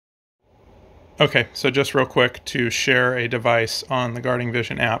Okay, so just real quick, to share a device on the Guarding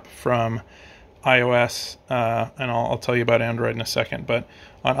Vision app from iOS, and I'll tell you about Android in a second, but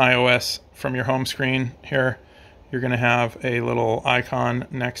on iOS, from your home screen here, you're going to have a little icon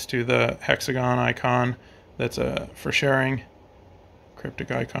next to the hexagon icon that's for sharing. Cryptic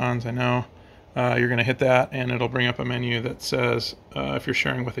icons, I know. You're going to hit that, and it'll bring up a menu that says if you're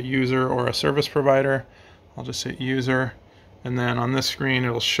sharing with a user or a service provider. I'll just hit user. And then on this screen,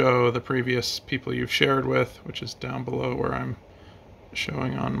 it'll show the previous people you've shared with, which is down below where I'm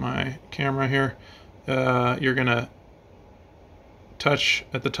showing on my camera here. You're going to touch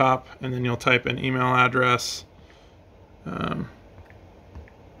at the top, and then you'll type an email address.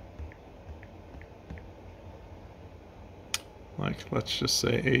 Like, let's just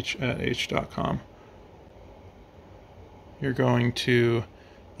say h@h.com. You're going to,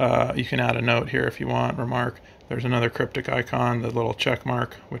 you can add a note here if you want, remark. There's another cryptic icon, the little check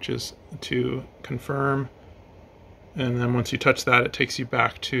mark, which is to confirm. And then once you touch that, it takes you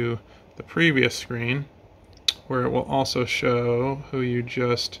back to the previous screen, where it will also show who you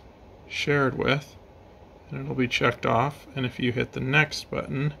just shared with. And it'll be checked off. And if you hit the next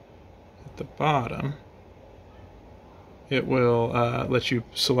button at the bottom, it will let you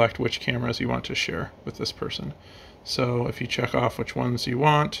select which cameras you want to share with this person. So if you check off which ones you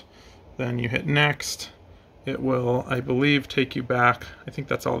want, then you hit next. It will, I believe, take you back. I think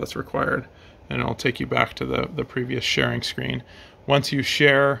that's all that's required. And it'll take you back to the previous sharing screen. Once you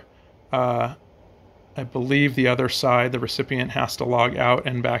share, I believe the other side, the recipient has to log out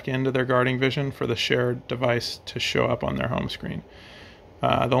and back into their Guarding Vision for the shared device to show up on their home screen.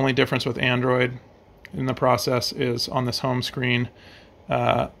 The only difference with Android in the process is on this home screen,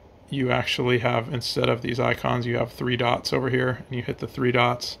 you actually have, instead of these icons, you have 3 dots over here, and you hit the 3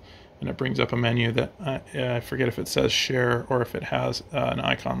 dots, and it brings up a menu that I forget if it says share or if it has an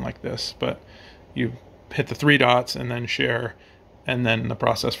icon like this, but you hit the 3 dots and then share, and then the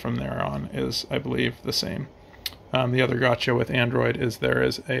process from there on is, I believe, the same. The other gotcha with Android is there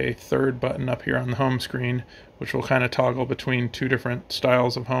is a third button up here on the home screen, which will kind of toggle between 2 different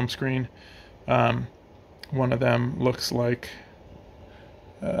styles of home screen. One of them looks like,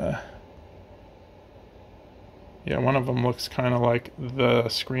 one of them looks kind of like the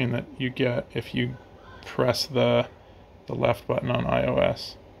screen that you get if you press the left button on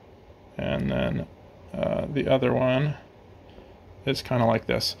iOS. And then the other one is kind of like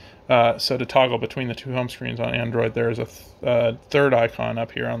this. So to toggle between the 2 home screens on Android, there's a third icon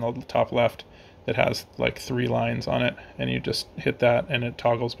up here on the top left that has like 3 lines on it, and you just hit that and it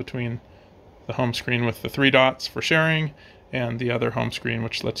toggles between the home screen with the 3 dots for sharing and the other home screen,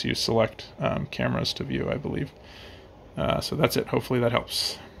 which lets you select cameras to view, I believe. So that's it. Hopefully that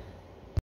helps.